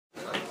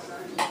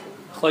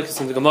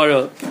machlokes in the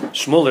Gemara,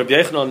 Shmuel or Rabbi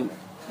Yochanan,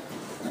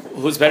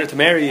 who's better to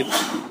marry?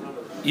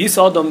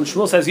 Yisadam,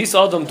 Shmuel says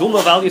Yisadam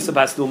Duma Val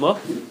Yisabas Duma,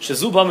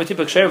 Shezuba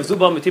Metipa Kshev,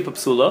 Zuba Metipa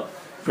Psula.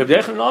 Rabbi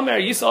Yochanan Omer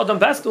Yisadam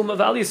Bas Duma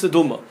Val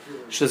Yisaduma,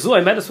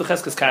 Shezu Medes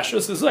V'Cheskas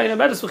Kashrus, Shezu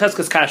Medes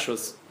V'Cheskas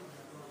Kashrus.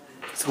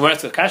 So Gemara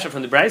says Kasher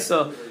from the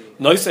Brisa,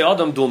 Noise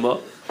Adam Duma,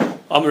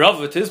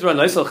 Amarav V'Tizbra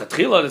Noise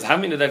Chatchila. Does have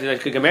mean that he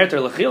could get married to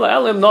Lechila?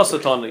 Elim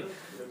Nasa Tani.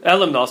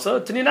 Elam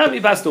Nasa,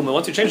 Taninami Bas Duma.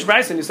 Once you change the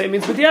Brisa and you say it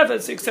means B'diavad,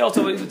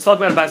 it's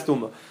talking about Bas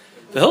Duma.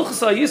 The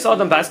Hilchasa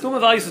Yisadam Bas Duma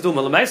Val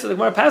Yisaduma. L'maisa the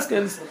Gemara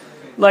Paskins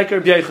like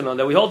Rabbi Yochanan,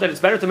 that we hold that it's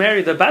better to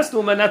marry the Bas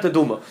Duma and not the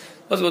Duma.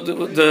 That's what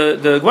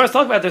the Gemara is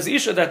talking about. There's the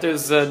issue that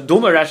there's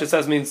Duma. Rashi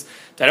says means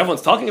that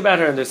everyone's talking about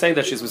her and they're saying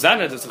that she's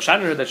Muzana. There's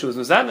Chshaner her that she was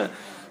Muzana.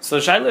 So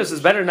Shailas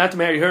is better not to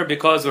marry her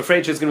because we're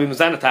afraid she's going to be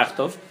Muzana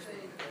Tachtov.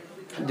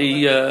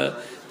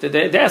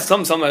 They ask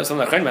some a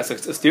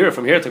steer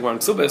from here to Gemara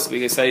Ksubis.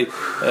 We say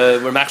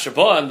we're Machshir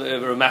Ba and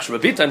we're Machshir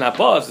Babita, not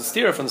Ba. It's a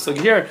steer from the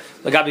sugi here.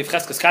 Lagabi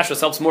Cheskas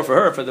Kashrus helps more for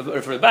her for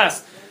the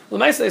Bas. Well,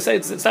 they say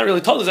it's not really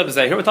told as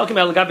here. We're talking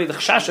about Lagabi the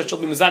Chashasha she'll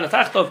be Mizana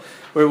Tachtov.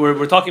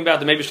 We're talking about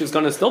that maybe she's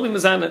going to still be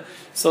Mizana.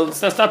 So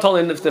it's not told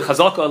if the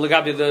Chazaka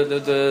Lagabi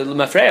the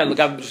Mafreya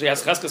Lagabi she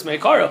has Cheskas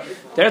Meikara.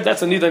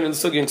 That's a nidan in the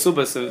sugi in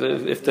Ksubis.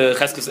 If the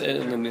Cheskas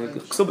in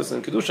Ksubis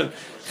and Kedushin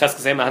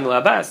Cheskas Ema Hanul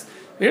Abbas.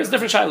 Here's a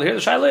different shaila. Here the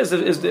shaila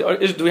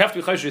is do we have to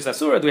be chayshish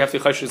asura? Do we have to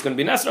be chayshish going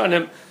to be nasra on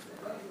him?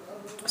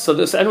 So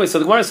the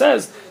Gemara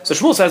says, so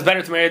Shmuel says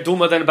better to marry a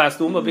duma than a bas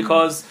duma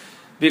because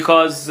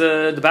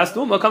the bas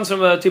duma comes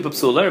from a tip of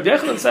psula. Rabbi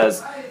Yochanan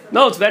says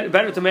no, it's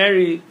better to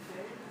marry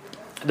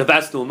the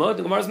bas duma.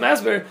 The Gemara's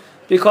masber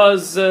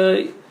because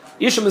isha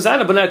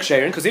mizana b'nei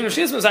ksherin, because even if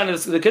she is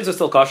mizana, the kids are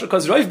still kosher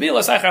because roiv bil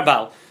asaychar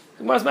bal.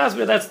 The Gemara's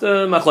masber, that's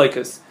the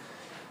machlokes.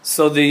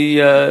 So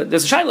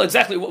there's a shaila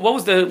exactly.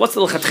 What's the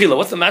lechatchila?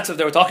 What's the matzav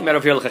they were talking about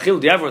over here?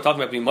 Lechatchila, the ever we're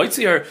talking about being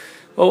moitzi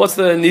or what's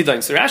the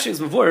nidain? So Rashi is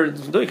before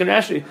doing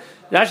Rashi.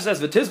 Rashi says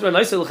v'tizbra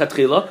noisei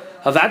lechatchila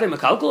havadei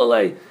mekalkul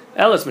alei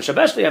elas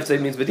mishabesh. You have to say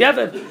it means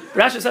b'diavad.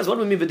 Rashi says what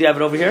do we mean b'diavad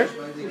over here?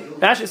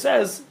 Rashi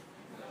says.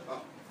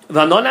 We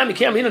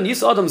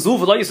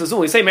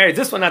say married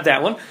this one, not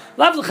that one.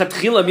 No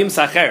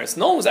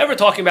one was ever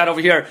talking about over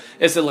here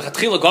is the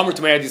lechatchila gomer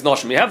to marry these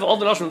noshim. You have all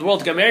the noshim in the world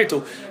to get married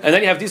to, and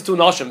then you have these two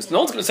noshims. No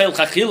one's going to say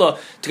lechatchila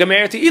to get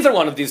married to either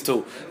one of these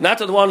two. Not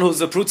to the one who's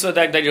a prutza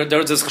that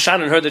there's a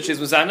chashan in her that she's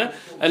muzana,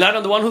 and not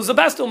on the one who's a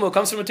bastum who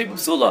comes from a tip of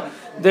psula.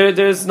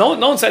 There's no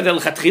one said that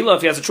lechatchila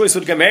if he has a choice who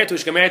to get married to, he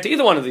should get married to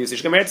either one of these. He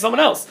should get married to someone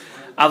else.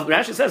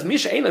 Rashi says,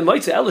 "Misha ein and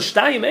moitze el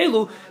shtayim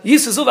elu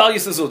yisazu val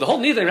yisazu." The whole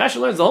nidain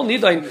Rashi learns the whole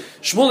nidain.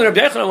 Shmuel and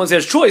Rabbi Yochanan, when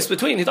there's choice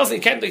between, he can't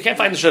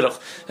find the shidduch,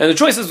 and the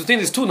choice is between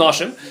these two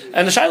noshim,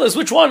 and the shaila is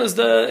which one is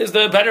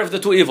the better of the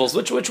two evils.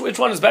 Which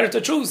one is better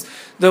to choose?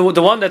 The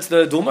one that's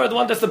the duma or the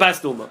one that's the bas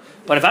duma.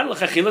 But if Adal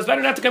Chachila, it's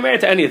better not to get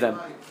married to any of them.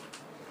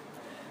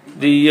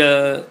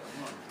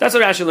 That's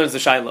what Rashi learns the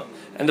shaila.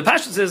 And the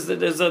Pashtus is that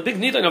there's a big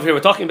nidain over here. We're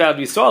talking about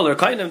Yisrael or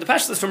Kainim. The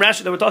Pashtus is from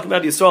Rashi that we're talking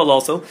about Yisrael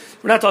also.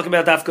 We're not talking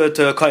about Dafka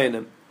to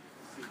Kainim.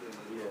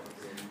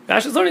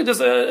 Rashi is learning it's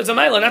a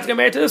mile not to get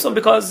married to this one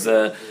because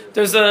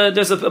there's a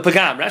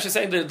pagam. Rashi is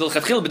saying the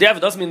l'chachil b'diavad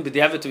doesn't mean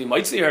b'diavad to be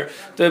moitzi, or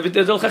the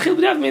l'chachil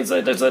b'diavad means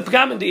there's a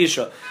pagam in the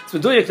isha. So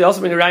Meduyik, they also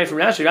bring a raya from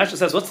Rashi. Rashi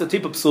says what's the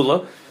tip of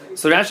psula?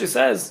 So Rashi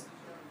says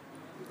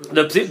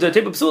the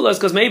tip of psula is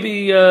because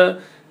maybe Shem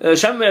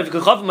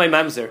v'kuchav my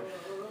mamzer.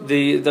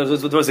 There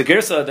was a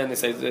girsa, then they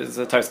say there's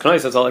a Taris Kanai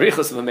says all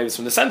arichos, maybe it's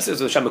from the senses,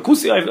 the Shem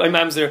Kusi I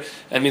mamzer,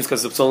 and means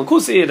because of Psol and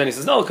Kusi, and then he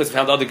says no, because we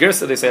found the other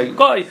girsa, they say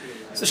goy.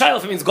 So Shaila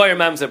if it means goy or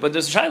mamzer, but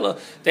there's a Shaila,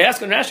 they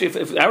ask on Rashi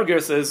if our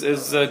girsa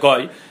is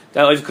goy,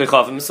 that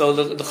so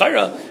the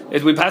chayra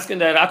is we pass in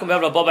that akum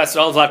v'avra bal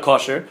b'Yisrael vlad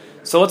kosher.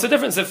 So what's the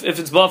difference if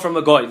it's bought from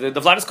a goy? The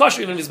vlad is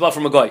kosher even if it's bought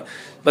from a goy.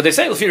 But they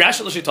say if you're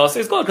Rashi l'shitasi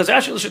it's good because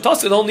Rashi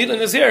l'shitasi the whole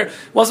needling is here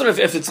wasn't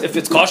if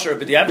it's kosher,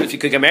 but if you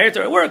could get married to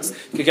her it works.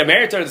 If you could get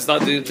married to her it's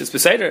not it's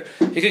beseder.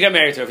 He could get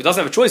married to her if he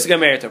doesn't have a choice to get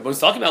married to her. But he's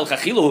talking about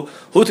chachilu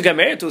who to get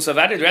married to. So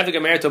I'd rather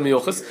get married to a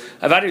miyuchas.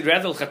 I'd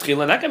rather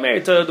l'chatchila not get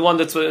married to the one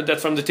that's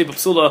from the tip of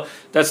psula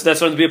that's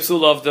going to be a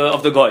psula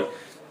of the goy.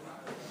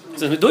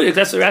 So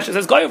that's what Rashi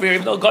says goy over here,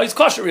 even though goy is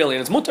kosher really,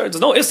 and it's mutter.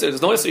 There's no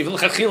isser, even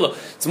l'chachila.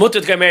 It's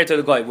mutter to get married to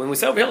the goy. When we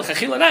say over here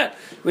l'chachila not,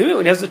 we mean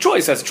when he has the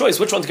choice,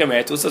 which one to get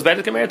married to. So it's better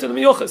to get married to the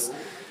miyuchas.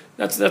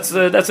 That's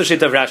the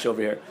shit of Rashi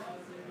over here.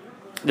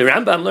 The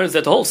Rambam learns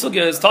that the whole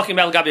sugya is talking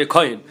about Gabi a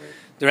kohen.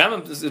 The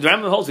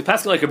Rambam holds we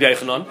pass like Rabbi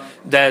Yochanan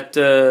that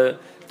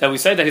we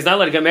say that he's not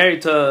allowed to get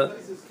married to.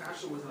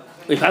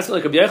 We pass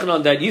like Rabbi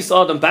Yochanan that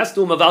Yisrael them bas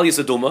duma val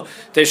Yisaduma.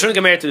 They shouldn't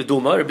get married to the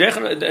duma. Rabbi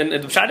Yochanan and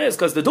the pshat is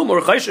because the duma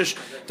were chayshish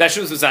that she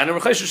was zayna,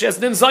 were chayshish she has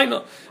din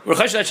zayna, were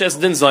chayshish that she has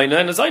din zayna,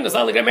 and the zayna is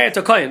not like get married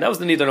to kohen. That was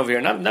the nidan over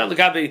here. Not the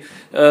gabi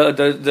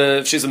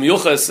the she's a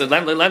miyuchas.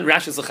 Land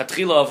Rashi is a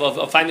chatchila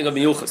of finding a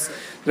miyuchas.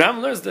 The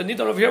Ram learns the nidan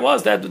over here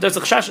was that there's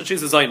a chashash that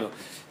she's a zayna.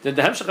 The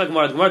Hemshech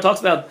Gemara talks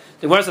about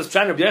the Gemara says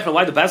pshat Rabbi Yochanan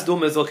why the bas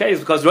duma is okay is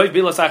because roiv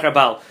bila sachar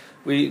bal.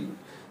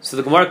 So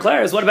the Gemara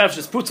declares what about if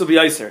she's prutzu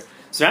b'yaser?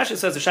 So Rashi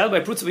says the shaila by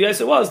Prutz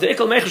v'Yaiser was the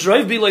ikal mechash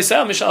roiv bi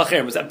loisam mishal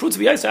acherim. Was that Prutz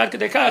v'Yaiser ad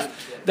kedekach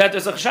that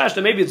there's a chashash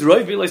that maybe it's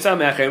roiv bi loisam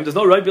acherim. There's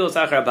no roiv bi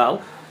loisam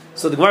abal.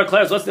 So the Gemara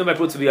declares what's the name by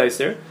Prutz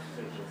v'Yaiser.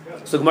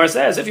 So the Gemara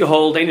says if you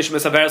hold Einish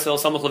Mesaberes El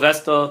Samach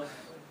Levesta,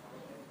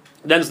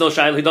 then there's no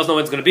shaila. He doesn't know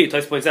when it's going to be.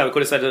 Tais points out we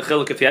could have said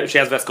chiluk if she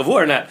has veskavur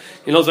or not.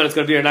 He knows when it's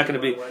going to be or not going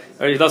to be,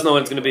 or he doesn't know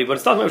when it's going to be. But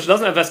it's talking about she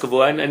doesn't have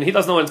veskavur and he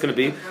doesn't know when it's going to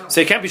be, so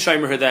he can't be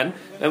shimer her then.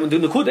 And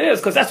the kuda is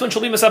because that's when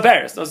she'll be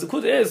mesaberes. Now the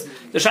kuda is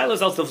the shaila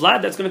is also the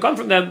vlad that's going to come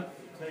from them.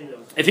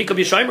 If he could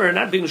be shimer and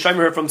not being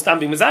shimer her from stam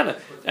being mizana,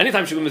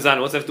 anytime she be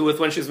mizana, what's that have to do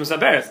with when she's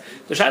misaberes?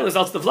 The shaila is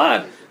also the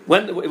vlad.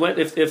 When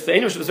if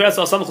Einish Misaberes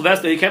al Samach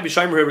Levesta, he can't be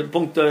shimer her with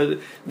punkt then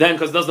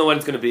because he doesn't know when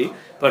it's going to be.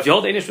 But if you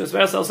hold Einish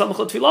Misaberes al Samach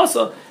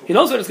Tefilasa, he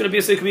knows when it's going to be,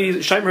 so he can be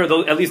shimer her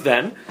though, at least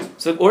then.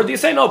 So, or do you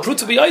say no?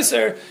 Prutz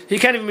v'Yaiser, he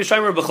can't even be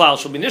shimer b'chlal.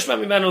 She'll be nishma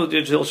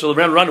mimenu. She'll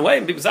run away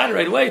and be mizana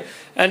right away,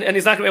 and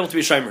he's not going to be able to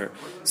be shimer her.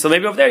 So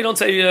maybe over there you don't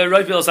say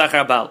roiv bil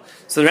sachar abal.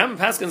 So the Rambam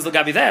Paskins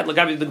lagabi that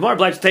lagabi the Gemara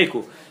obliged to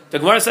teku. The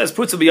Gemara says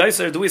Prutz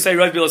v'Yaiser. Do we say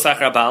roiv bil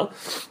sachar abal?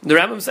 The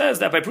Rambam says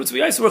that by Prutz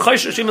v'Yaiser we're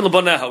chayshish even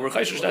l'boneha. We're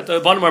chayshish that the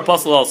Boehm are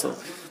apostle also.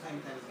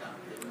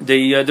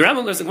 The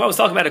Rambam the Gemara was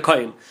talking about a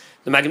kohen.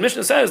 The Maggid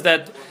Mishnah says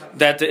that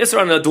the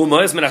Isra and Duma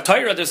is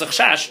minatayra. There's a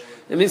chashash.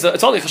 It means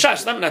it's only chashash.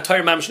 It's not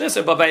minatayra mamish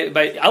nisr, but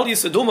by al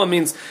yisra Duma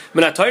means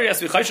minatayra has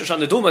to be chayshish on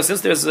the Duma.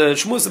 Since there's a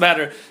shmuz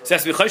matter, it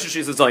has to be chayshish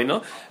is a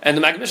zayna. And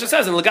the Maggid Mishnah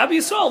says in Lagabi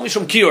Yisrael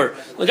mishum kiur.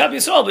 Lagabi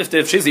Yisrael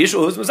if she's the issue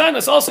who's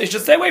mizana, also you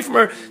should stay away from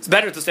her. It's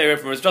better to stay away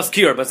from her. It's just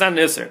kiur, but it's not an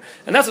isr.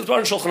 And that's what's brought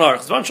in Shulchan Aruch.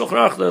 It's brought in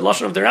Shulchan Aruch the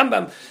lashon of the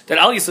Rambam that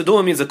al yisra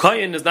Duma means a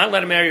kohen is not allowed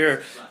to marry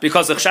her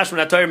because of chashash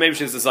minatayra. Maybe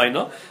she's a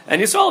zayna.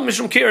 And Yisrael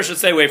mishum kiur should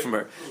stay away from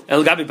her.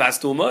 And Lagabi Bas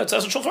Duma it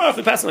says we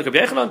pass like a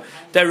Yechanan,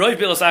 that roiv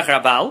bil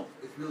sachar abal,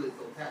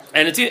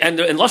 and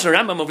Lashon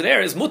Rambam over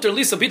there is muter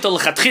lisa bita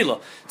l'chatchila.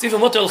 It's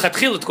even muter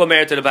l'chatchila to go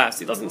married to the bas.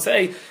 He doesn't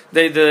say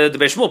the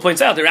Beis Shmuel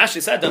points out. They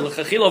actually said that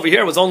l'chatchila over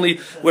here was only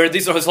where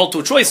these are his whole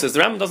two choices. The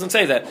Rambam doesn't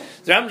say that.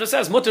 The Rambam just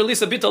says muter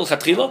lisa bita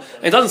l'chatchila,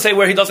 and it doesn't say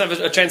where he doesn't have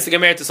a chance to get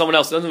married to someone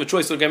else. He doesn't have a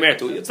choice to get married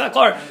to. It's not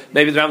clear.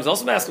 Maybe the Rambam is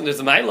also asking. There's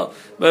a ma'ila,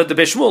 but the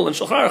Beis Shmuel and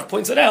Shulchan Aruch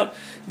points it out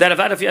that if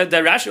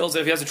Rashi also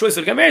if he has a choice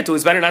to get married to,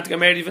 it's better not to get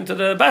married even to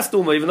the bas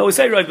duma, even though we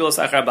say roiv bil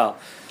sachar abal.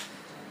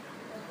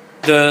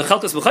 The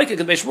Chalkas B'Chaykik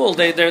and Beis Shmuel,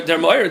 they're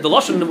more the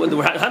lashon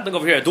we're handling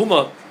over here at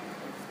Duma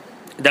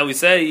that we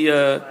say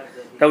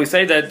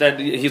that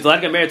he's allowed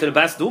to get married to the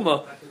bas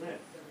Duma.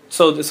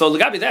 So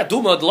Lagabi that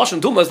Duma, the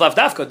lashon Duma is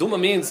lavdafka. Duma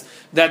means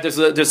that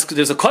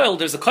there's a coil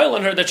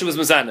on her that she was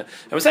mizana.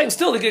 And we're saying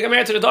still they get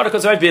married to the daughter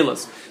because of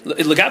bilas.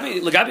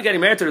 Lagabi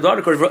getting married to the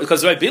daughter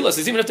because of bilas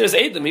is even if there's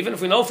Adam, even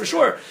if we know for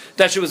sure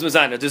that she was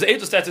mizana. There's Adam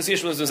that to see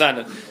she was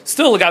mizana.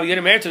 Still Lagabi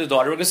getting married to the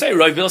daughter, we're going to say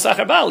roiv bilas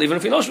achar bal, even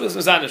if we know she was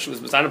mizana. She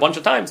was mizana a bunch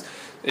of times.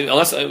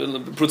 Unless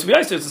Prutz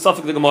v'Yaiser, it's a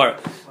suffix the Gemara.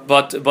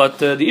 But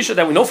the issue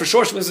that we know for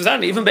sure she was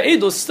mizana, even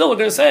be'edus, still we're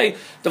going to say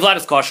the vlad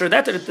is kosher.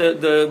 That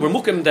the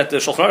mukim that the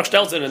Shulchan Aruch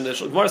tells it and the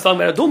Gemara is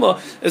talking about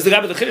Duma is the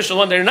Rabbi the Chiddush, the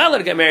one that you're not allowed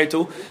to get married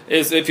to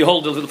is if you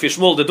hold the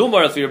Shmuel the Duma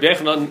or if you're Rabbi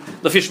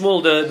the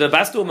Shmuel the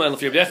Bas Duma and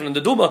if you're Rabbi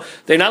the Duma,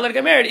 they're not allowed to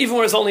get married even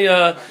when it's only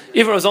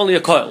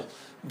a coil.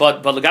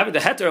 But Lagabi the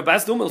heter of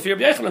Bas Duma if you're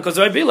Rabbi because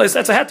the Rabbi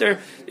that's a heter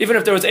even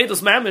if there was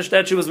edus mamish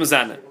that she was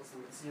mizana.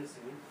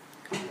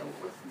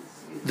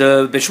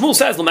 The Beis Shmuel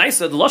says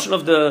L'maisa the lashon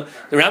of the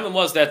Rambam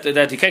was that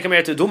he can't come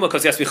married to Duma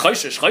because he has to be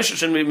chayshish.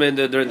 Chayshish and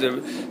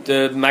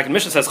the Maggid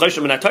Mishnah says chayshish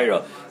min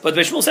Torah, but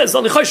Beis Shmuel says it's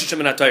only chayshish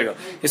min Torah.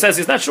 He says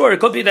he's not sure. It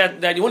could be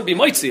that he wouldn't be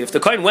moitzi if the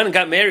kohen went and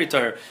got married to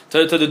her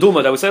to the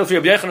Duma. That we say for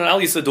Rabbi Yechanan al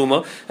Yisa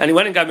Duma, and he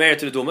went and got married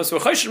to the Duma. So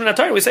chayshish min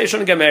Torah we say he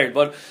shouldn't get married,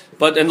 but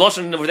in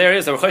lashon over there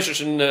is that we're chayshish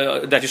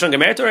that he shouldn't get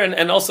married to her,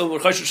 and also we're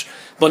chayshish.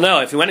 But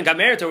no, if he went and got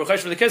married to her, we're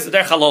chayshish for the kids.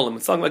 They're chalolim.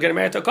 It's talking about getting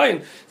married to a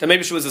kohen. Then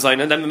maybe she was a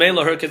zayin, and then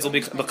Mela her kids will be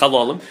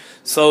chalolim.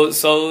 So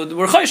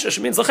we're chayshish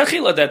means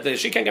l'chachila that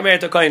she can't get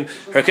married to a kohen,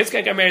 her kids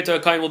can't get married to a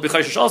kohen will be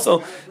chayshish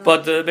also.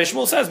 But Beis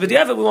Shmuel says,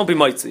 b'diavad we won't be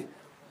moitzi.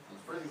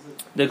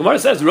 The Gemara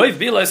says, roiv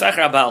bila is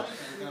achar abal.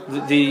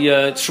 The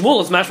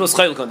Shmuel is mashmas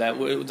chaylik on that.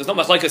 There's no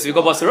machlaikas if you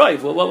go bas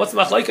roiv. What's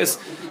the machlaikas?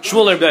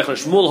 Shmuel or Rebbe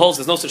Shmuel holds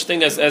there's no such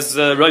thing as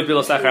roiv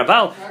bila sachar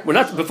abal. We're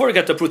not before we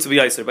get to Prutz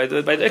v'Yaiser by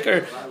the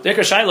ikar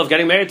shaila of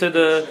getting married to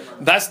the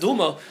bas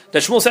duma.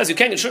 That Shmuel says you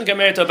shouldn't get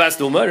married to a bas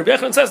duma.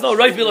 Rebbe says no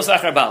roiv bila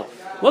sachar abal.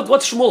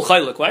 What's Shmuel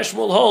chaylik? Why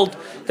Shmuel hold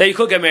that you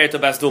could get married to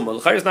bas duma?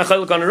 L'chayr is not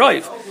chaylik on a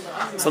roiv.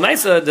 So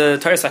Maisa the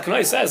Torah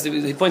Sakanoi says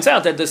he points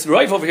out that this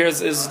roiv over here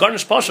is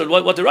garnish pashad.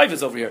 What the roiv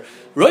is over here?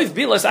 Roiv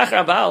bila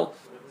sachar abal.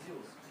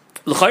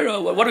 What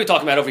are we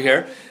talking about over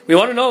here? We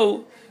want to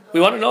know.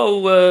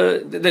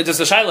 There's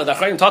a shaila that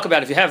Chayim talk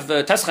about. If you have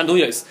tes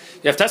chanuyos,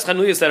 you have tes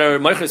chanuyos that are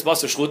meichers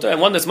bas shchuta, and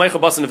one that's meicher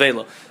bas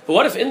nevela. But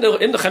what if in the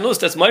chanus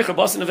that's meicher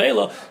bas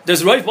nevela,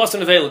 there's roiv bas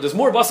nevela? There's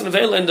more bas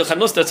nevela in the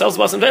chanus that sells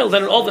bas nevela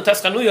than in all the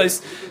tes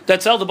chanuyos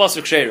that sell the bas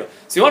kshera.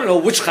 So you want to know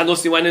which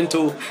chanus you went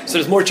into. So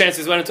there's more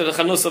chances you went into the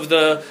chanus of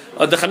the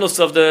chanus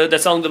of the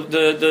that's selling the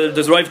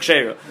roiv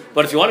kshera.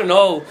 But if you want to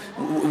know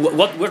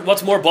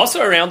what's more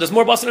basa around, there's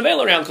more bas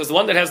nevela around because the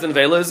one that has the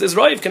nevela is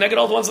roiv. Can I get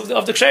all the ones of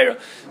the kshera?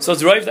 So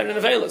it's roiv that are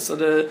nevela. So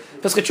the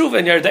Pesach Tshuva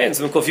in Yardain,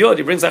 so in Kofiyot,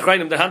 he brings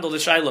Achrayim to handle the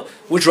Shiloh,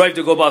 which Rav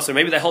to go Basar.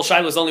 Maybe the whole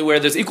Shiloh is only where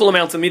there's equal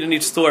amounts of meat in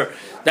each store.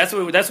 That's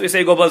what we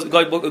say go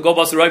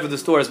Basar Rav with the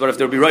stores, but if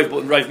there will be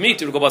Rav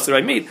meat, it'll go Basar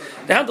Rav meat.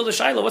 They handle the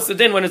Shiloh. What's the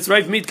din when it's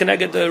Rav meat? Can I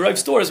get the Rav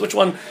stores? Which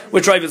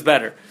Rav is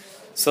better?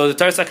 So the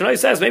Torah Sakanai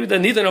says maybe the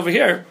Nidan over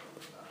here,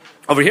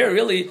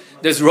 really,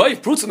 there's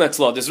Roiv Prutzim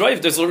Etzla.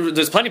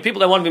 There's plenty of people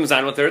that want to be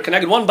Mizan with her.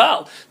 Connected one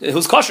Baal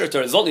who's kosher to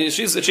her.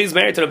 She's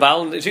married to the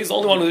Baal, and she's the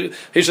only one who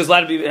she's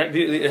allowed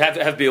to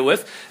have beer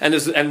with. And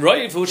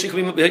Roiv who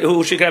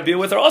she can have beer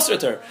with are also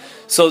to her.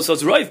 So it's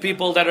Roiv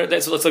people that are.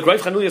 So it's like Roiv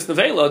Chanuyas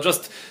Nevela.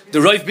 Just the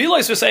Roiv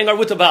Bilois we're saying are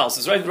with the Baals.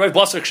 It's Roiv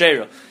Basar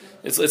Ksheira.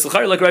 It's like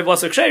Roiv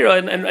Basar Ksheira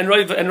and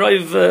Roiv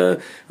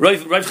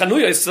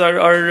Chanuyas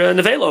are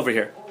Nevela over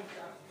here.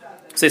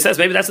 So he says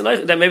maybe that's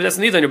neither. And Rabbi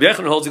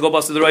Yochanan holds you go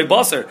bust to the right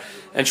bosser,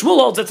 and Shmuel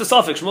holds it's a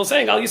suffix. Shmuel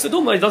saying Al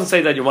Yisaduma. He doesn't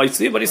say that you might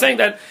see, but he's saying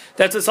that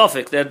that's a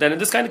suffix. That in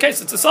this kind of case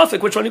it's a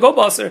suffix. Which one you go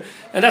bosser,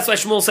 and that's why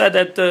Shmuel said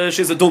that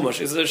she's a duma.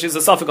 She's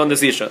a suffix on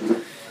this isha.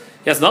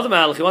 Yes, another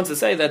malach. He wants to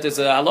say that there's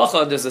a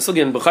halacha, there's a sugi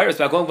in Bukhari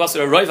about going bust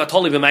to a roiv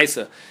atoli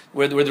b'meisa,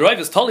 where the roiv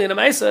is toli in a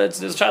meisa.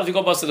 There's a child you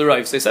go bust to the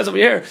roiv. So he says over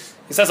here,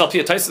 he says al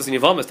pia Taisus in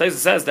Yevamis. Taisus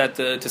says that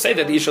to say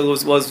that the isha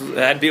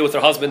had beer with her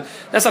husband,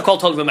 that's not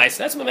called toli b'meisa.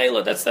 That's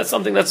mamela. That's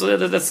something that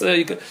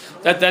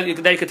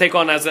you could take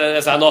on as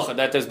a halacha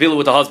that there's beer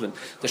with the husband.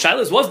 The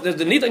shilas was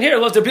the need in here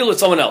was the beer with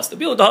someone else. The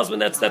beer with the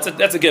husband that's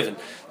a given.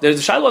 The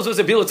shilas was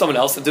the beer with someone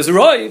else. There's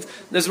roiv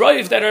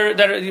that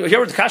are here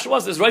where the kasha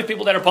was. There's roiv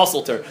people that are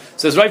puzzled her.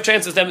 So there's roiv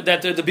chances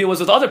that the beer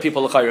was with other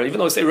people, even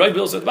though we say right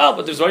bills with Baal,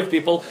 but there's right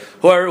people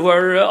who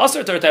are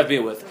usher to have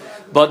beer with.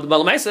 But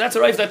Malamaisa, that's a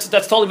rive that's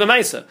totally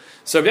b'maisa.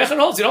 So Rabbi Yochanan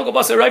holds you don't go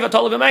basa rive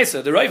totally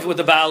b'maisa. The rive with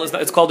the Baal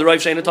it's called the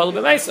rive sheina totally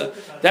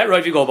b'maisa. That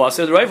rive you go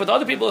basa. The rive with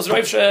other people is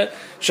rive she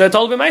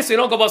totally b'maisa. You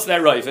don't go basa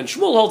that rive. And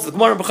Shmuel holds the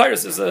Gemara in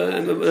Bechiris is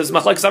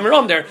machlek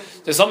samiram there.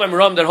 There's some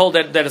amiram that hold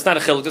that it's not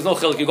a chiluk. There's no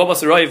chiluk. You go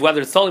basa rive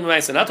whether it's totally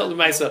b'maisa, not totally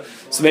b'maisa.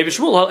 So maybe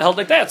Shmuel held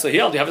like that. So he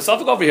held you have a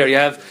suffix over here. You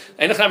have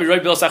enochnami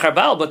rive bil sachar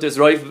Baal, but there's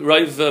rive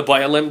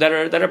boyalim that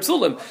are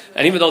psulim.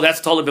 And even though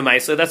that's totally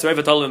b'maisa, that's rive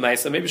totally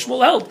b'maisa. Maybe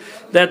Shmuel held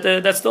that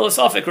that's still a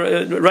suffix.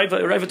 Rive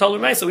totally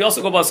b'maisa. We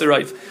also go basa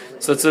rive.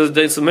 So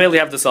it's mainly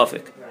have the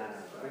suffix.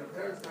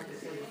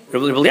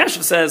 Rabbi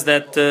Yashiv says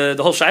that the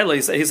whole shaila,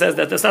 he says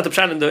that that's not the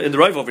pshat in the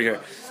rive over here.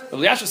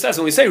 Rabbi Yashiv says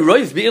when we say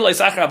roiv bi'ilai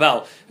sachar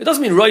abal, it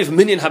doesn't mean roiv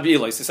minyan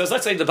habi'ilais. He says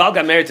let's say the Baal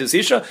got married to his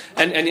isha,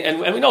 and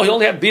we know he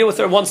only had beer with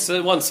her once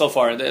so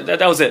far.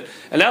 That was it.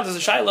 And now there's a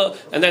shaila,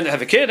 and then they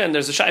have a kid, and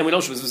there's a shaila, and we know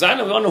she was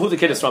Susanna. We don't know who the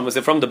kid is from. Is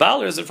it from the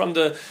Baal or is it from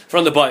the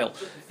Boil?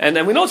 And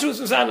then we know she was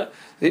Susanna.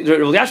 Rabbi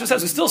Yashiv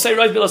says we still say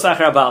roiv bi'ilai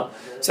sachar abal.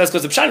 Says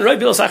because the pshat roiv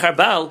bi'ilai sachar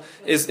abal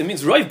it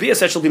means roiv bi'as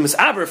that she'll be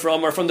misaber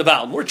from or from the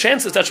Baal. More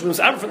chances that she'll be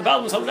misaber from the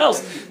Baal than someone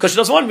else because she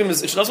doesn't want to be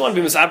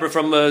misaber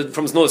from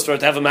Znos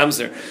to have a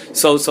mamzer.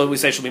 So we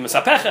say she'll be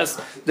misapeches.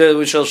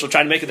 She'll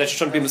try to make it that she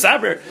shouldn't be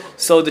misaber.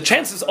 So the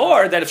chances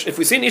are that if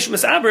we see an ish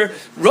misaber,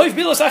 roiv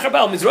bi'ilai sachar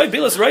abal means roiv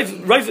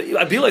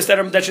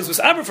bi'as that she's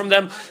misaber from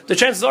them. The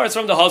chances are it's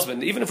from the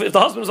husband. Even if the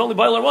husband is only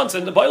boiler once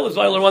and the boiler is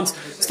boiler once,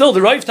 still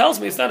the roiv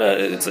tells me it's not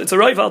it's a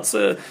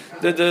roiv.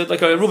 It's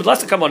like a Reuben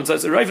Lester come on. So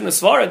it's a roiv in the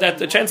svara that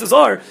the chances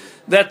are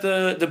that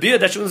the beer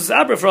that she was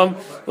misaber from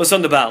was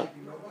from the Baal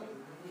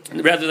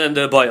rather than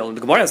the boil. And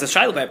the Gemara says,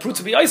 "Shaila by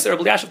prutz v'yaiser."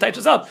 Rabbi Yashiv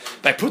teaches up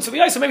by prutz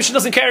v'yaiser. Maybe she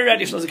doesn't carry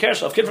already. She doesn't care.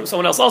 She'll have kid from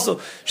someone else.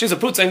 Also, she's a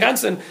prutz and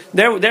gansen.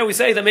 There we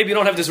say that maybe you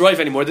don't have this roiv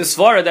anymore. This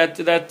svara that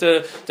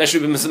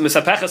should be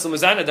misapeches and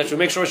mizana that should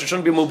make sure she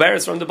shouldn't be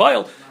mubaris from the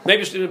boil.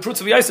 Maybe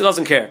prutz v'yaiser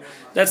doesn't care.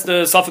 That's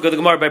the suffix of the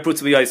Gemara by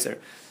prutz v'yaiser.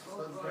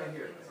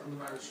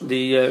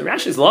 The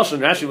Rashi's lashon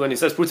Rashi when he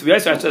says prutz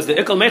v'yaiser says the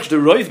ikal mech the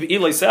roiv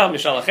be'ilay seah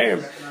mishal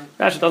acherim.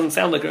 Rashi doesn't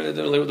sound like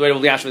the way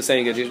Rabbi Yashiv is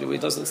saying it.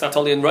 It's not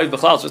totally in roiv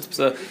b'chlal. It's just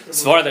a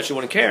svara that she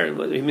wouldn't care.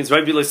 He means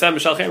roiv be'ilay seah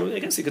mishal acherim. I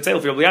guess you could say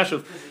if Rabbi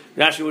Yashiv,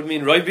 Rashi would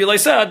mean roiv be'ilay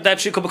seah that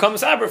she could become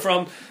misaber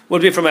from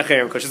would be from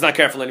acherim because she's not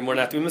careful anymore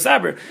not to be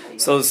misaber.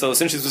 So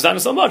since she's Susanna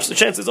so much, the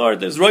chances are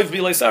there's roiv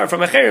be'ilay seah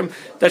from acherim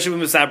that she would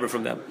be misaber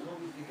from them.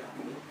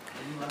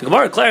 The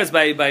Gemara declares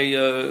by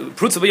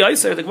prutz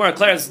v'yaiser. The Gemara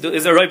declares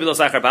is there roiv be'ilay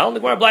sachar bal? The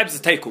Gemara believes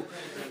it's teku.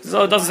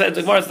 So it doesn't say,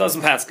 the Gemara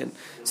doesn't paskin.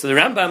 So the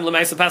Rambam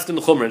lemaisa paskin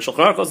the chumra and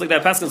Shulchan Aruch goes like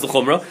that paskins the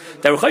chumra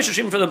that we're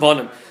chayshishim for the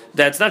bonim.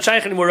 That's not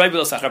shaykh anymore roiv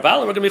be'ilay sachar bal,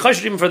 and we're going to be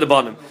chayshishim for the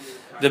bonim.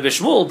 The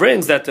Bishmul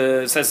brings that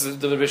says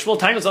the Bishmul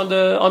times on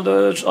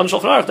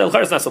Shulchan Aruch the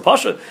Elchar is not so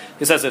pasha.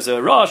 He says there's a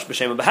Rosh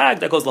b'shem Bahag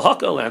that goes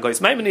l'hakel and goes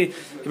Maimoni.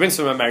 He brings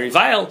from a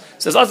Marival.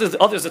 Says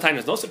others the time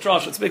is no such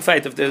Rosh. It's a big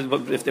fight if the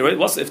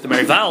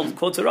Marival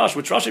quotes a Rosh,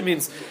 which Rashi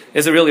means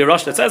is it really a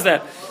Rosh that says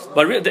that.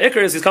 But the Iker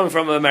is he's coming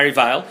from a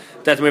Marival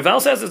that the Marival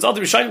says it's all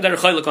the Rishonim that are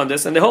chaylik on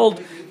this and they hold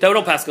that we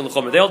don't pass in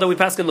l'chomer. They hold that we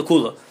pass in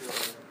l'kula.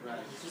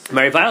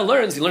 Marival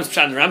learns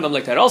Pshat in the Rambam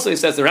like that. Also, he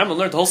says the Rambam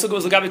learned the whole sukkah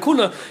was Lagabi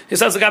Kuna. He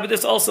says Lagabi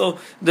this also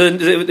the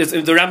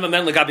Rambam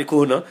meant Lagabi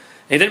Kuna.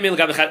 He didn't mean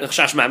Lagabi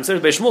Chashash Mamzer.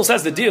 But Shmuel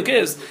says the diuk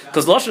is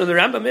because the lashon of the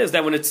Rambam is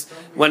that when it's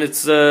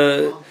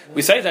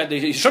we say that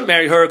he shouldn't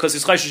marry her because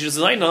he's chayshish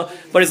zaina,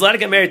 but he's allowed to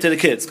get married to the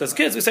kids because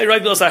kids we say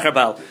Rav Bilas Achar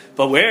Bal.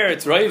 But where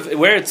it's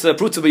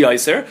Prutza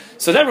B'Yaiser,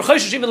 so then we're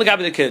chayshish even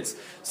Lagabi the kids.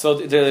 So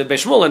the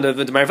Beishmul and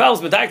the Marval's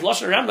Medaik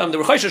Lashon Rambam, the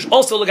Rechayshish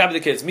also Lagabi the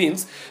kids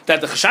means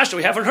that the Chashash that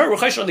we have on her, we're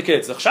Chayshish on the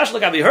kids. The Chashash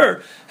Lagabi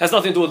her has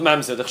nothing to do with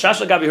Mamzer. The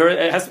Chashash Lagabi her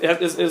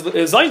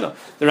is Zaina.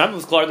 The Rambam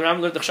was clear. The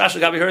Rambam learned the Chashash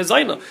Lagabi her is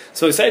Zaina.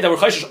 So we say that we're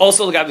Chayshish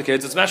also Lagabi the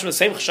kids. It's matched with the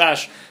same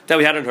Chashash that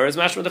we had on her. It's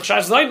matched with the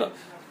Chashash Zaina.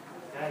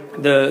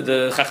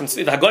 The Chacham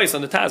Tzvi, the Hagoyis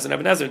on the Taz in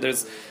Ebenezer.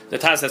 There's the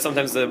Taz has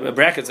sometimes the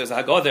brackets. There's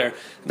a Hagoy there.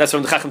 That's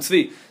from the Chacham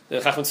Tzvi.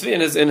 The Chacham Tzvi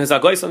in his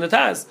Hagoyis on the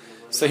Taz.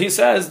 So he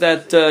says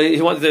that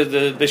he wanted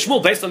the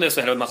Bishmul based on this.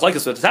 We had a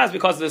machlokes with the Taz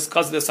because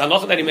of this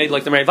halacha that he made,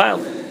 like the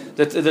Merivayil.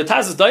 The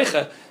Taz is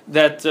doicha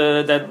that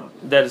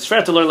it's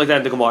fair to learn like that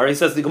in the Gemara. He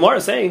says the Gemara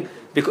is saying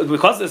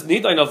because this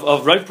nidain of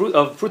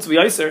Prutz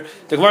V'Yaiser,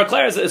 the Gemara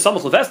declares is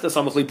Samach Levesta,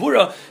 Samach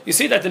Libura. You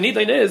see that the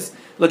nidain is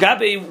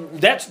Lagabi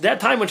that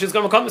time when she's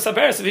going to come to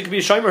Saberes, if he could be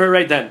shomer her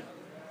right then.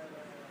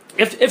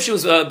 If she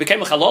was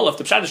became a halal, if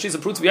the pshat she's a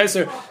prutz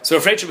v'yaiser, so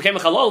afraid she became a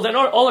halal, then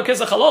all her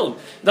kids are halal.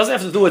 It doesn't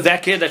have to do with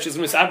that kid that she's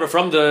going to sabra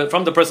from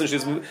the person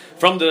she's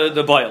from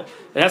the boil.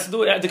 It has to do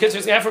with the kids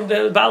she's going to have from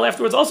the baal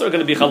afterwards also are going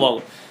to be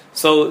halal.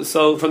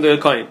 So from the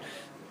kohen.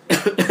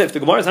 If the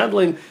Gemara is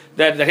handling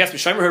that he has to be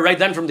shomer her right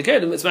then from the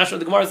kid, it's mashma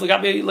the Gemara is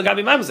lagabi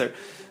mamzer.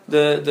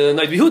 The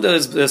Noid Yehuda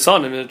is the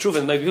son, and the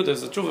Truva Noid Yehuda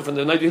is the Truva from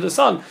the Noid Yehuda's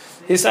son.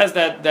 He says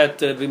that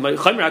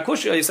Chaimer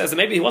Akushya, he says that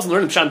maybe he wasn't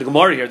learning Pshat the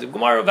Gemara here. The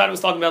Gemara about it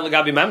was talking about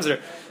Lagabi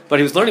Mamzer, but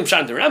he was learning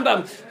Pshat the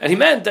Rambam, and he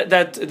meant that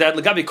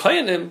Lagabi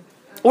Koyanim,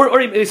 or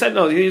he said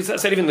no, he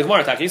said even the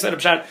Gemara attack. He said a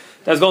Pshat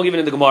that's going even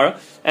in the Gemara,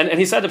 and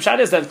he said the Pshat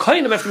is that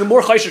Koyanim have to be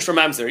more chayshish for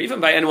Mamzer,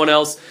 even by anyone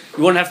else.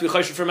 You wouldn't have to be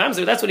chayshish for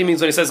Mamzer. That's what he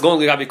means when he says going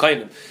Lagabi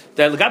Koyanim.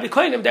 That Lagabi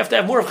Koyanim they have to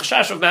have more of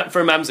chashash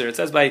for Mamzer. It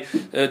says by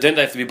then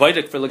they have to be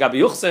baidik for Lagabi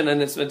Yuchsin,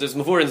 and there's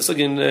mavur in the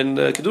Sugin and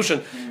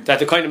Kedushin that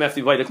the Koyanim have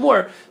to be baidik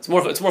more. It's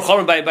more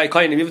chomer by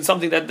Koyanim, even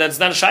something that's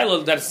not a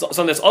shiloh, that's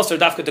something that's also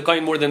dafka to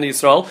Koyanim more than the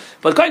Yisrael.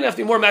 But Koyanim have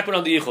to be more makbid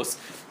on the Yichus.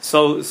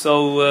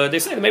 So they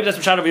say that maybe that's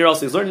Pshat over here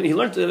also. He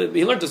learned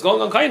this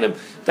going on Koyanim,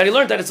 that he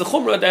learned that it's a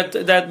chumrah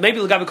that maybe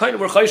Lagabi Koyanim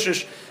we're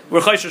chayshish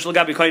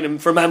Lagabi Koyanim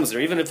for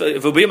Mamzer. Even if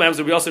it would be a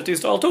Mamzer, we also to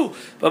Yisrael too.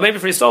 But maybe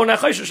for Yisrael not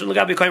chayshish and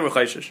Lagabi Koyanim we're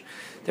chayshish.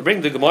 They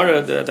bring the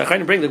Gemara, the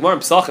Chayim bring the Gemara in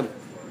Pesachim.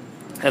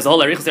 Has the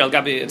whole Arichas there.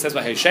 Lagabi. It says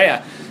by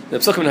Hosea. The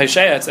Pesachim in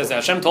Hosea. It says that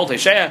Hashem told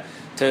Hosea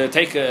to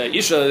take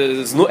Isha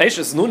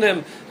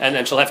Nunim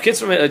and she'll have kids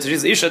from it.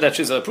 She's Isha that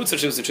she's a prutzer,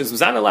 she's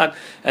Muzanalat,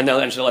 and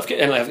she'll have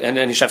and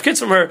then he should have kids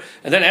from her.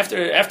 And then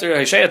after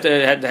Hosea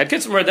had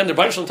kids from her, then the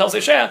Rebbe Shalom tells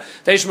Hosea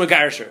that he should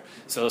megarish her.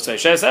 So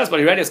Hosea says, but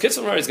he already has kids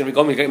from her. He's going to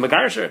be going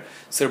megarish her.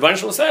 So the Rebbe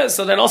Shalom says,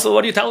 so then also,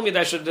 what are you telling me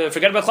that I should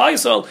forget about Klal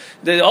Yisrael?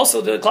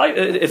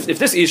 If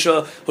this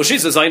Isha who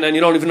she's a Zaina and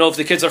you don't even know if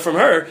the kids are from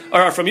her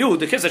or are from you,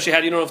 the kids that she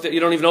had, you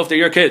don't even know if they're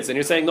your kids, and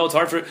you're saying no, it's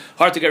hard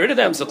to get rid of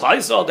them. So Klal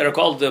Yisrael that are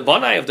called the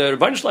Bonai of the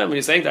Rebbe Shalom, when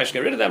you're saying that I should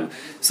get rid of them,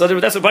 so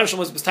that's what Rebbe Shalom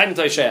was timing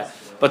to Hosea.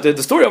 But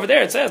the story over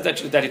there, it says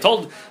that he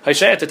told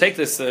Hosea to take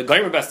this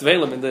Goymer Bast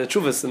Velim in the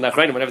Chuvas and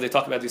Nachrainim, whenever they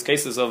talk about these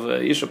cases of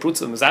Isha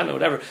Prutza, Mizana,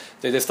 whatever,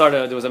 they start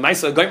there was a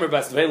Maisa Goymer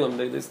Bast Velim.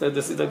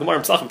 The Gemara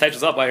Pesachim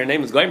touches up why her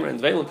name is Goymer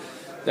and Velim,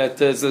 that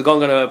is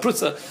going on a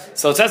Prutza.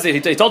 So it says that he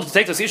told her to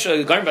take this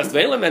Isha Goymer Bast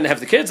Velim and have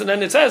the kids, and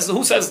then it says,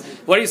 who says,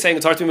 what are you saying?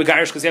 It's hard to be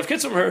Megarish because you have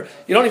kids from her.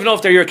 You don't even know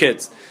if they're your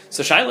kids.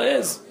 So Shaila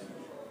is,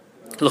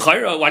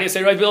 L'chayra, why do you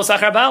say Rabbi Bilas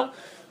Achar Bal?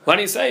 Why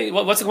do you say,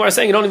 what's the Gemara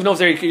saying? You don't even know if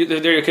they're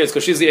your kids,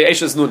 because she's the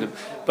Eishes Nunim.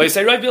 But you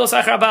say, Rabbi Bilas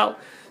Achar Bal.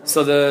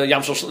 So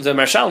the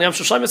Marshal, Yam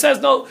Shel Shlomo says,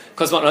 no,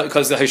 because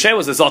the Hosea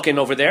was the Zokain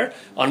over there.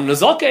 On the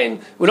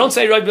Zokain, we don't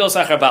say Rabbi Bilas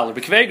Achar Bal.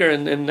 B'Kveger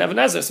in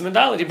Ebenezer,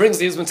 Simon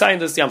he's been saying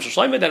this Yam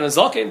Shel Shlomo, then on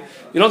Zokain,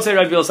 you don't say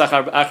Rabbi Bilas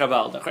Achar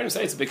Bal. The Chayim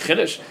say it's a big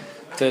chiddush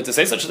to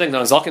say such a thing. Now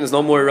on Zokain is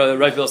no more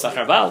Rabbi Bilas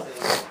Achar Bal.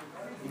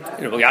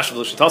 Yashav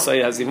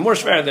L'Shitasa has even more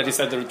shver that he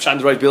said the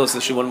Chand Rabbi Bilas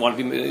that she wouldn't want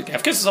to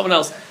have kids with someone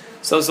else.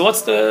 So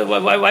what's the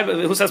why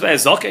who says by a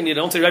Zokain and you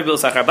don't say Rabbi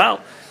Bilas Achar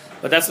Bal?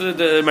 But that's what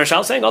the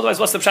Marshal saying. Otherwise,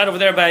 what's the pshat over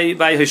there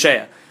by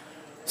Hosea?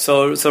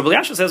 So Rabbi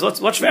Yasha says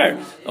what's fair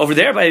over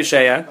there by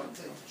Hosea.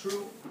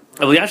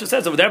 Rabbi Yasha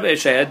says over there by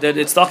Hosea that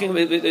it's talking.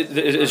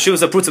 She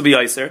was a prutza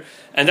b'yaiser,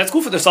 and that's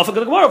cool for the Sotah of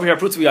the Gemara over here,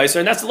 prutza b'yaiser,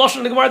 and that's the lashon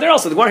of the Gemara there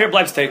also. The Gemara here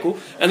blibes teku,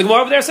 and the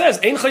Gemara over there says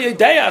ein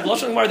chayedeya. The lashon of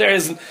the Gemara there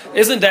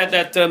isn't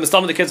that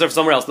some of the kids are from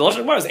somewhere else. The lashon of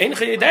the Gemara is ein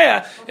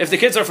chayedeya if the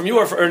kids are from you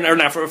or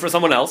not for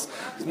someone else.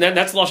 Then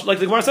that's lashon like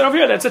the Gemara said over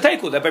here. That's a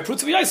teku that by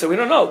prutza b'yaiser we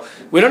don't know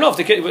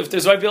if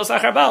there's Rabbi Bilas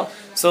Achar Bal.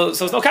 So it's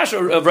no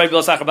kasher of Rabbi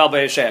Bilas Achar Bal by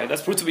Hosea.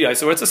 That's prutza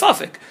b'yaiser where it's a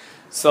suffix.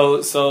 So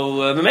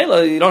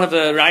Memela, you don't have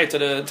the right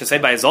to say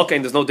by a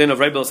Zokain there's no din of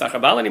Rabbi Bilas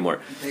Achar Bal anymore.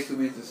 Tekel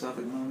means the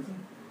suffix.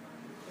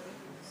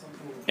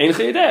 Ein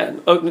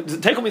chayideh.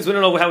 Tekel means we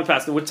don't know how we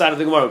passed it. Which side of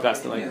the Gemara we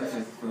passed it? Like. Yeah,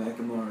 for that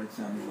Gemara it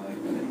sounds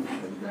like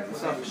the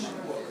suffix.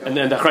 And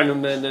then the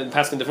Achronim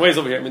passed in different ways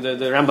over here. I mean the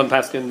Rambam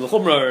passed in the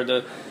Chumrah or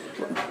the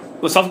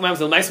suffix means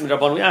the Meisim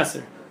Rabban we asked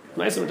her.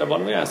 Meisim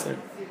Rabban we asked her.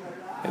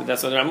 Maybe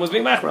that's what the Rambam was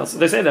being machmer. So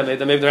they say that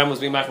maybe the Rambam was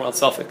being machmer on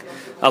Suffolk.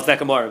 Al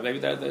Tekamar. Maybe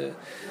that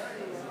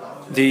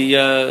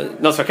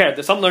no,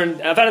 sorry, some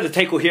learned. I've added the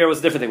teku here was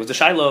a different thing. It was the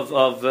shaila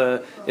of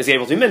is he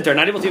able to be minter,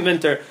 not able to be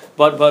minter,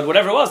 but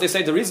whatever it was, they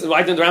say the reason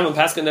why didn't the Rambam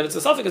paskin that it's a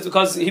suffix is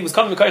because he was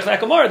coming with koich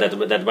lekamar that the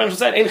Rambam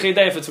said ein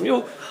chidei if it's from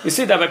you. You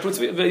see that by prutz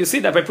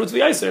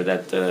v'yaiser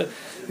that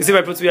you see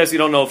by prutz v'yaiser you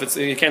don't know if it's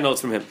you can't know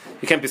it's from him.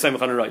 You can't be saying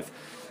on a right.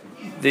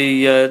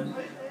 The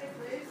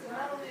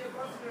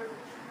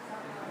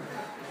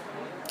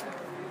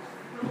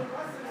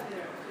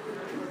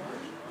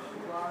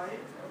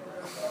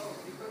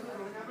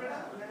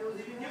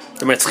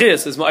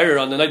Metzchias is ma'ir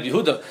on the Night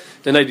Yehuda.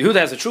 The Night Yehuda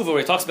has a truva where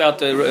he talks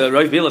about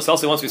Rabbi Bilas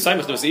also wants to be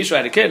Simach. There was the Isha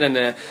had a kid, and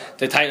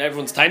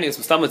everyone's tiny.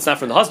 It's not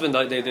from the husband.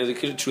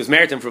 She was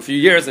married to him for a few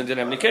years and didn't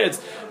have any kids.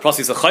 Plus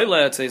he's a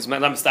chayla. It's his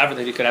man Staver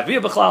that he could have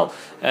bia b'chlal,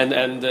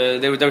 and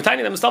they were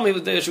tiny. They must tell me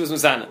she was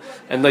mizana.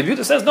 And Night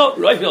Yehuda says no.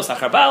 Rabbi Bilas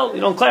acharbal.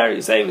 You don't declare.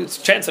 You say it's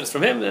chance that it's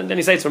from him, and then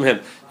you say it's from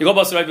him. You go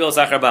back to Rabbi Bilas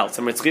acharbal.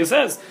 So Metzchias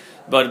says.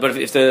 But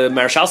if the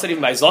Marshal said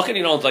even by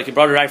Zaken, like he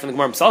brought it right from the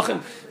Gemara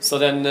Pesachim, so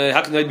then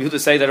how can Yehuda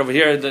say that over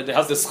here that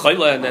has this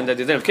chayla and that they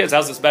didn't have kids?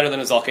 How's this better than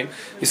a Zaken?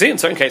 You see, in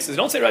certain cases, you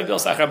don't say Rabbi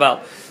Bilas acharbal.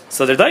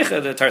 So the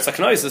daicha, the Taras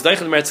HaKnois, is daicha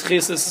the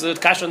Metzchias is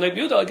kasha and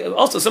Yehuda,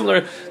 also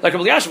similar like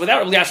Rabbi Yasha, without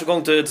Rabbi Yasha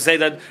going to say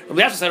that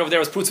Rabbi Yasha said over there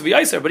was prutz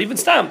v'yaiser, but even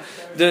stam,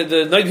 the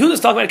Yehuda is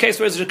talking about a case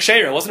where it's a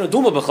ksheira, it wasn't a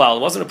duma b'chlal,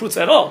 it wasn't a prutz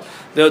at all.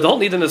 The whole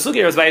need in the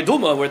sugya is by a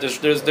duma where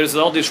there's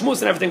all the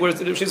shmuz and everything where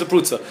she's a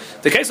prutza.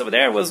 The case over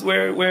there was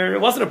where it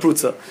wasn't a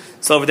prutza.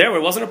 So over there where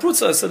it wasn't a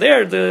prutza, so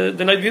there the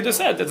Yehuda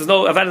said that there's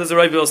no avad as a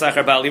Rabbi Bilas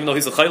acharbal, even though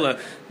he's a chayla,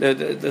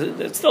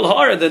 it's still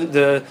hard than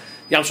the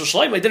Yam Shel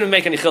Shlomo didn't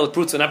make any chiluk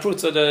prutza, not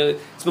prutza.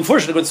 It's been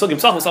fortunate to go to sugim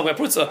tzachim talking about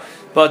prutza,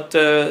 but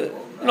the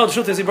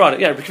truth is he brought it.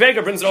 Yeah,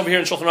 Kveiger brings it over here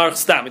in Shulchan Aruch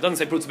stam. He doesn't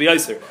say prutza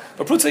b'yaiser,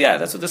 but prutza, yeah,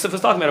 that's what the Sif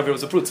is talking about over here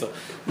was a prutza.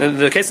 And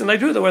the case in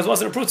Naidu, where it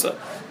wasn't a prutza,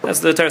 that's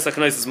the Teres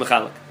HaKnois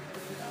mechalik.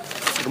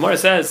 The Gemara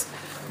says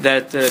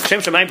that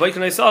Kshem Shemayim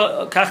Boikin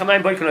Oisai,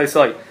 Kachamayim Boikin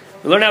Oisai.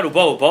 We learn how to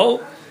bow,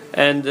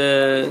 and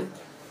Kshem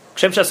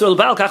Shasul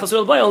Baal,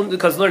 Kachasul Baal,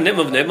 because learn Nim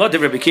of Nimma,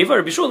 Rabbi Kiva,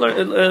 Rabbi Shul.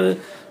 The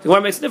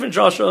Gemara makes a different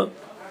drasha.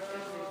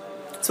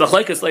 It's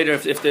machlekes later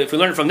if we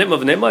learn from Nimma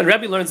of Nimma, and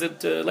Rabbi learns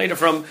it later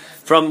from the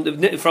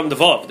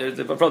Vav,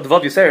 the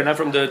Vav Yisera, not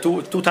from the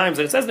two times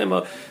that it says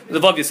Nimma,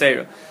 the Vav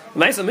Yisera. The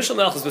Ma'aseh Mishnah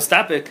Melch is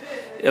mistapik.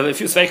 A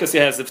few sveikas he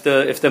has. If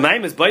the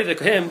Maim is by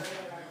him.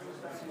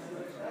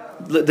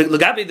 The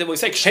Gabi, we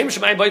say Shem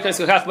Shemayim Boikin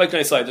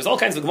Oisai. There's all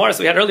kinds of Gemaras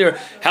we had earlier.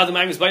 How the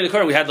Maim is by the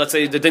Kur. We had, let's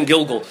say, the Din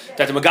Gilgal,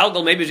 that the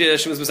Megalgal maybe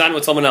she was mizan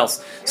with someone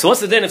else. So what's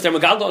the Din if they're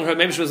Megalgal and her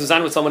maybe she was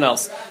mizan with someone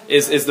else?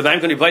 Is the Maim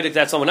going to be by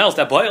that someone else?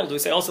 That boil? Do we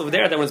say also over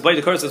there that when it's by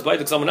the Kur, it's by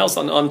someone else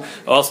on Osir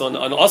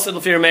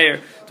Lefir Meir?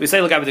 Do we say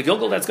Gabi the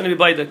Gilgal that's going to be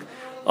by the?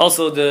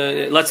 Also,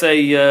 let's say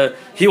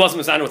he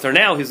wasn't mizan with her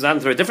now. He's mizan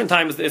with her at different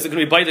times. Is it going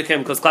to be by the Kim?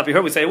 Because Klapi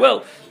her we say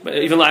well, but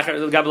even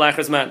Gabi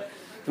Lacher's man.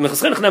 The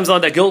Mechas Chinuch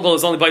on that Gilgal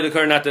is only by the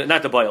Kur, not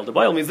the boil. The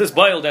boil means this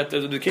boil that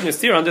the king is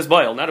steer on this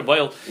boil, not a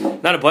boil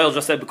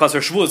just said because her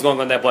shvu is going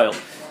on that boil.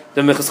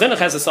 The Mechas Chinuch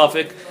has a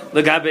suffix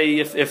legabe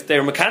if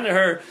they're mekana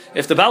her,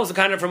 if the bow is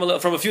mekana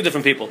from a few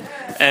different people,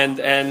 and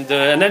then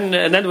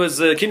there was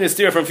king is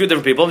steer from a few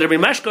different people, and they'll be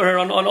mashka her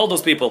on all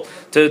those people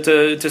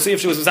to see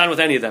if she was mizan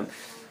with any of them.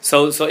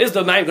 So is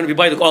the man going to be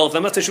by all of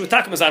them? Let's say she was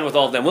mizan with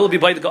all of them. Will it be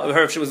by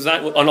her if she was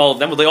mizan on all of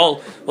them? Will they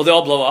all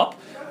blow up?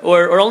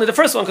 Or only the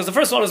first one, because the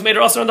first one was made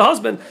also on the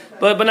husband,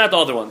 but not the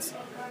other ones.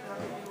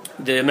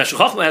 The Meshech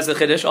Chochmah has a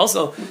chiddush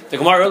also. The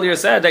Gemara earlier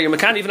said that you're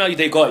mekan even though you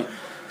take goy.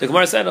 The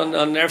Gemara said on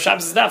Erev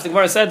Shabbos Daf, the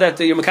Gemara said that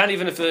you're mekan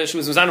even if she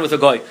was mizana with a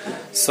goy.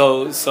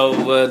 So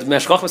the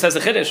Meshech Chochmah says a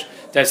chiddush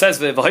that says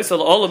v'hoisel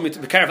all of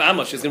b'karav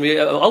amma. She's going to be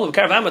all of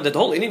b'karav amma. That the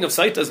whole inning of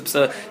Sotah is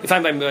you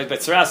find by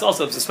Tzeras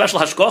also it's a special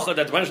hashkocha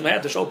that the Rebbeinu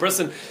had to show a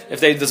person if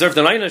they deserve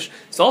the einish.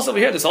 So also over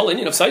here this whole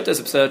inning of Sotah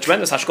is a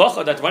tremendous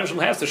hashkocha that the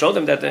Rebbeinu has to show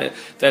them that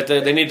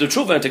they need the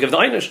tshuva and to give the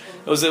einish.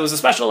 It was a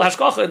special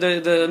hashkocha.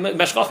 The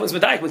Meshech Chochmah is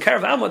medayik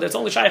b'karav amma. That's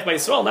only shaykh by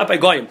Yisrael, not by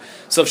goyim.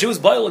 So if she was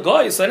boil a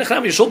goy, so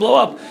you should blow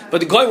up, but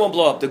the goy won't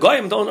blow up. The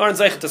goyim aren't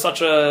zeich to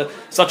such a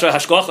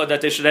hashkocha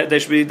that they should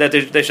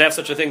have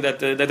such a thing that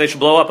they should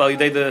blow up.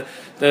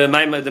 The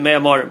mei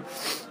amorim.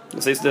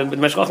 The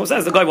Meshech Chochmah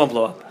says the guy won't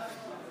blow up.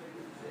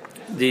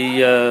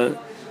 The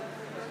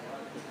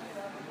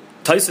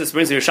Taisus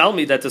brings the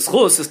Yerushalmi that the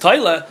schus is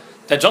taila.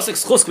 That just like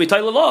schus can be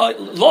taila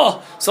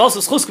law, so also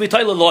schus can be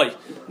taila loy.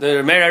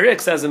 The Meir Arik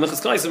says, the Mechas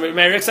Knais,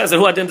 Meir Arik says that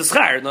who had the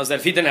schar knows that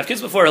if he didn't have kids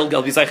before, he'll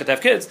be zeichet to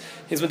have kids.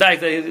 He's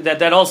medayik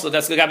that also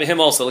that's the guy him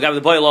also, the guy with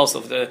the boil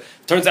also.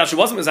 Turns out she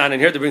wasn't mizan, and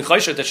here they bring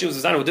chayshet that she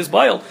was mizan with this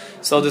boil.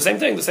 So the same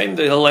thing,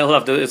 he'll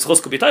have the schus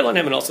could be taila on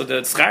him, and also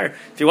the schar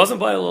if he wasn't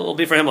boil, it'll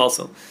be for him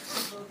also.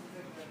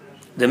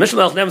 The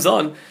Mishnah names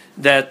on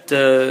that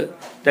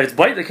it's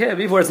by the kid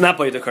before it's not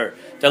by the kur.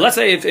 That let's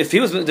say if he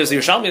was there's a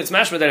Yerushalmi it's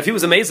mashma that if he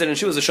was amazing and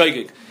she was a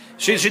shoygig,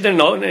 she didn't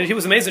know and he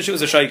was amazing and she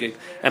was a shoygig,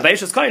 and by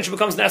Yishas Kain she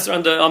becomes Nasser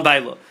on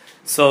Baila.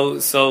 So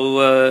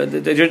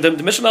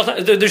the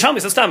Mishnah the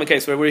Yerushalmi says time a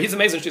case where he's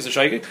amazing and she's a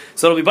shoygig,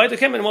 so it'll be by the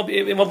kim and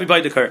it won't be by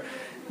the kur.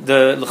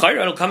 the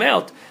l'chayra it'll come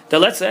out that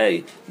let's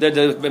say the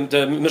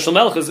Mishal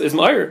Melech is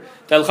Ma'ir.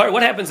 That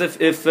what happens if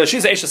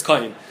she's Eishes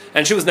Kohen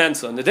and she was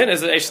Nansa, and the din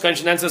is Eishes Kohen,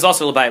 Nansa is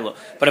also L'bayla.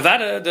 But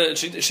if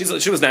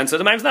she was Nansa,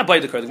 the Maim is not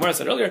Baidik her. The Gemara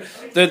said earlier,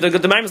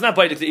 the Maim is not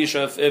Baidik the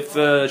Isha if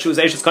she was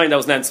Eishes Kohen that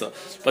was Nansa.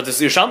 But the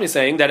Yerushalmi is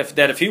saying that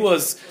if he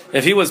was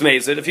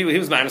Mazid, if he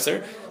was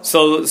Manaser,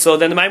 so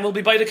then the Maim will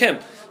be Baidik him.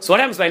 So what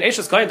happens by an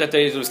Eishes Kohen that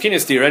there was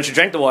Kinyas Tira and she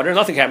drank the water and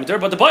nothing happened to her,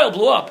 but the boil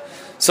blew up.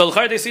 So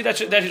they see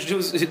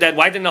that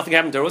why did nothing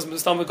happen to her? It was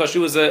because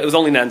it was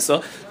only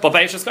Nansa. But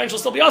by Eishes Kohen she'll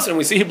still be Aser, and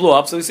we see he blew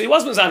up, so we see he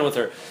was Mizan with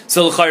her.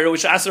 So l'chayra we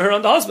should answer her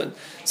on the husband.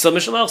 So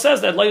Mishnah Melech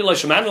says that Lo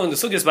Shemanu in the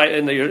Sugyas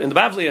in the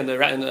Bavli and the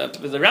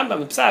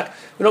Rambam and Psak,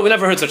 we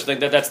never heard such a thing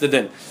that's the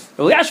din.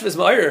 But Yashiv is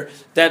Ma'ir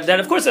that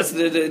of course that's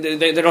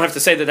they don't have to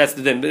say that that's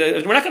the din.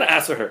 We're not going to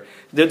answer her.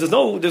 There's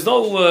no the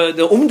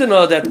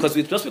umdana that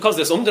just because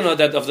there's umdana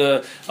that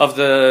of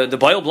the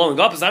boil blowing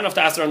up is not enough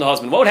to answer on the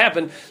husband. What would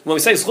happen when we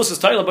say Schus is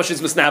Toila but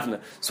she's misnavna?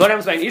 So what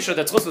happens by an Isha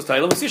that's Schus is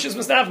Toila? We see she's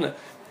misnavna.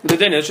 The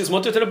din is she's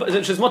mutter to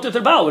the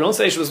Baal. We don't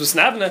say she was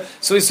misnavna,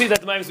 so we see that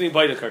the Maim is being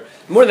baidik her.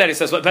 More than that, he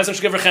says, well, Bezin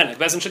should give her chenek.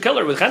 Bezin should kill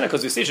her with chenek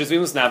because we see she's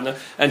being misnavna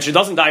and she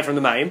doesn't die from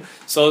the Maim.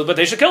 So, but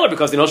they should kill her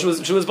because they know she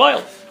was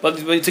vile. But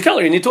to kill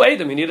her, you need to aid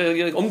them. You need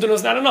umdana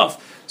is not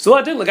enough. So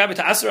I didn't lagabi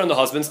to ask her on the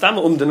husband.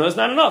 Stama umdana is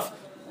not enough.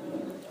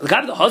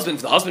 Lagabi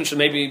the husband should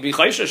maybe be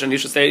chayshish and he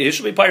should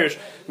be pirish.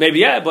 Maybe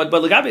yeah, but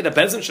lagabi the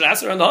Bezin should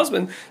ask her on the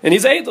husband and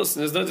he's aedus.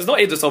 There's no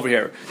aedus over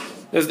here.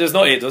 There's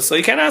no edus, so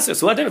you can't ask her.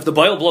 So what then if the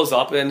boil blows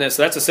up, and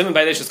so that's a simon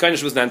by the kind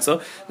of was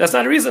nenso? That's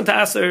not a reason to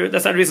ask her.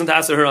 That's not a reason to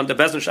ask her on the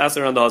bezin. Ask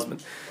her on the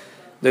husband.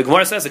 The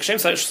Gemara says, "Kshem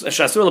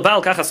shasur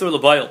lebal kach asur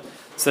leboil."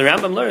 So the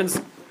Rambam learns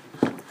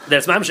that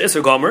it's mamish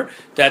iser gomer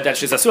that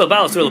she's asur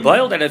lebal asur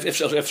leboil. That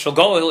if she'll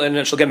go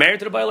and she'll get married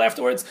to the boil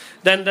afterwards,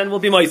 then we'll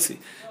be moitzi.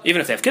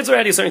 Even if they have kids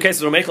already, in certain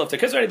cases we're making if their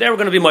kids already, they're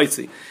going to be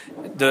moitzi.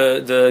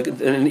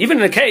 And even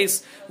in a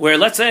case where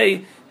let's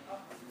say.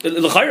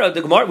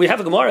 The Gemara, we have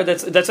a Gemara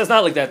that says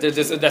not like that.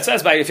 That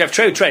says by if you have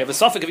tray, if a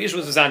suffix of Ish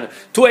was Zana,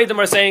 two of them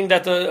are saying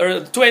that two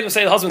of them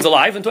say the husband's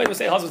alive, and two of them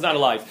say the husband's not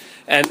alive,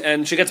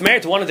 and she gets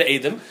married to one of the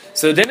Edom.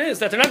 So then is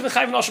that they're not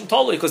mechayiv nashim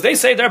totally because they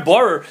say they're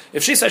borer.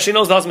 If she says she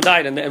knows the husband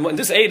died, and when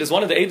this Ed is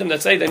one of the Edom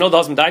that say they know the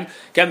husband died,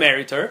 get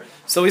married to her.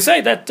 So we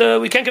say that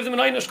we can't give them an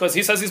einish because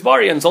he says he's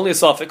bari and it's only a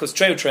suffix because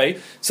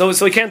tray. So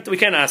we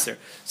can't ask her.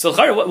 So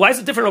why is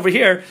it different over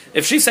here?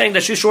 If she's saying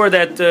that she's sure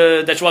that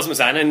she wasn't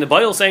Mizana, and the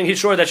Boyle saying he's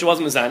sure that she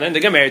wasn't Mizana, and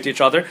they get married to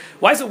each other,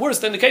 why is it worse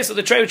than the case of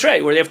the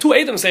tray, where they have two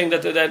Edom saying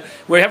that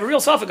where you have a real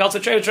suffix, also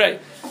tray.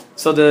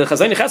 So the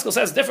Chazon Yecheskel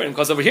says it's different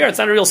because over here it's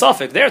not a real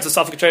suffix. There it's a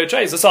suffix tray.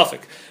 It's a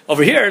suffix.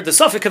 Over here the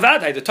suffix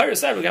kavadai. The Torah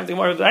said we're going to have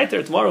more right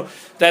there tomorrow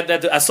that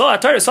I saw a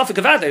Torah suffix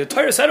kavadai. The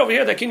Torah said over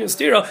here that kinyan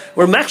stira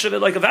were machshav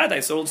like a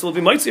vadai. So we'll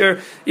be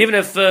mitzier even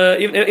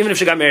if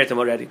she got married to him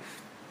already.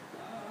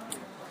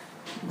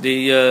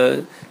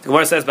 The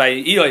Gemara says by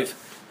Eoiv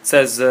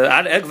says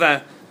ad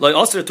egva loy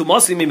osir tu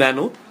mosi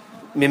mimenu.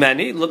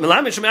 Mimani,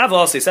 Milamich Me'ava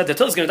also, he said that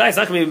till he's going to die, it's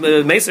not going to be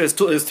Meser, is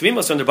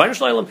Tvimos under Baruch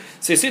Shloim.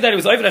 So you see that it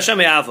was Oiv Hashem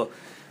Me'ava.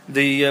 How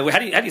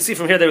do you see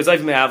from here that it was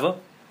Oiv Me'ava?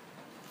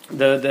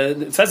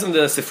 It says in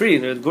the Sifri,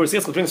 the Gurus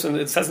Yitzchok brings,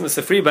 it says in the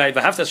Sifri by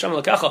V'havta Hashem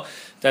L'kacha,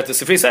 that the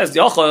Sifri says,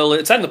 Yochol,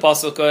 it said in the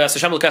Pasuk,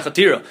 Hashem L'kacha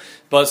Tira.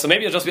 But so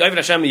maybe it'll just be Oiv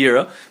Hashem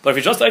Me'ira. But if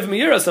you just Oiv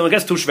Me'ira, so it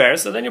gets too shver,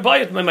 so then you buy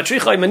it,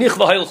 Matrichai, Menich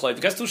V'hailchai. If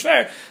it gets too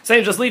shver, so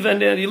you just leave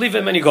and you leave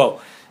him and you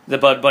go.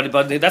 But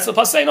that's what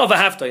Pas saying. No, you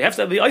have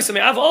to be Oisem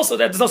Me'ava also.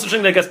 That there's no such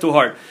thing that gets too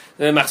hard.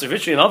 The Machzer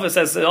Vitri and Ava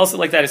says also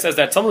like that. It says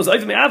that someone who's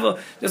Oisem Me'ava,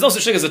 there's no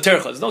such thing as a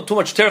tercha. There's no too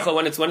much tercha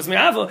when it's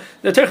Me'ava.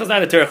 The tercha is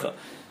not a tercha.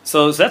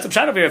 So that's a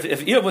pshat over here.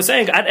 If Eob was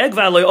saying ad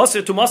egva loy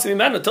osir tu masi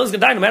mimenu, until he's going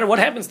to die, no matter what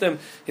happens to him,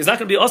 he's not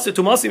going to be osir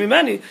tu masi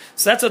mimeni.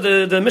 So that's what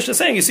the Mishnah is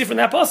saying. You see from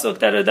that pasuk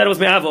that it was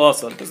Me'ava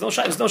also. There's no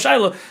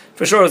shayla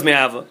for sure it was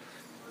Me'ava.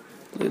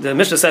 The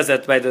Mishnah says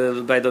that by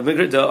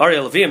the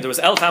Ariel Levim there was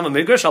El Tama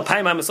Migrish Al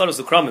Paim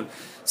Amasodos Ukramim.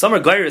 Some are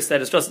gairis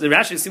that it's just the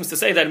Rashi seems to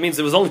say that it means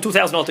there was only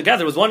 2,000 altogether.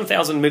 There was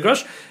 1,000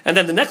 Migrish, and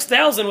then the next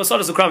 1,000 was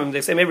Sodos Ukramim.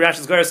 They say maybe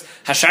Rashi's gairis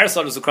Hashar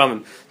Sodos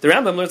Ukramim. The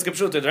Rambam learns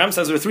Gipshut. The Rambam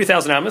says there were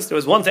 3,000 Amos. There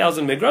was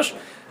 1,000 Migrish,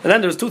 and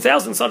then there was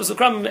 2,000 Sodos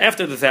Ukramim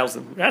after the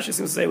 1,000. Rashi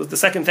seems to say it was the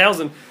second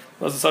 1,000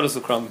 was the Sodos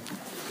Ukramim.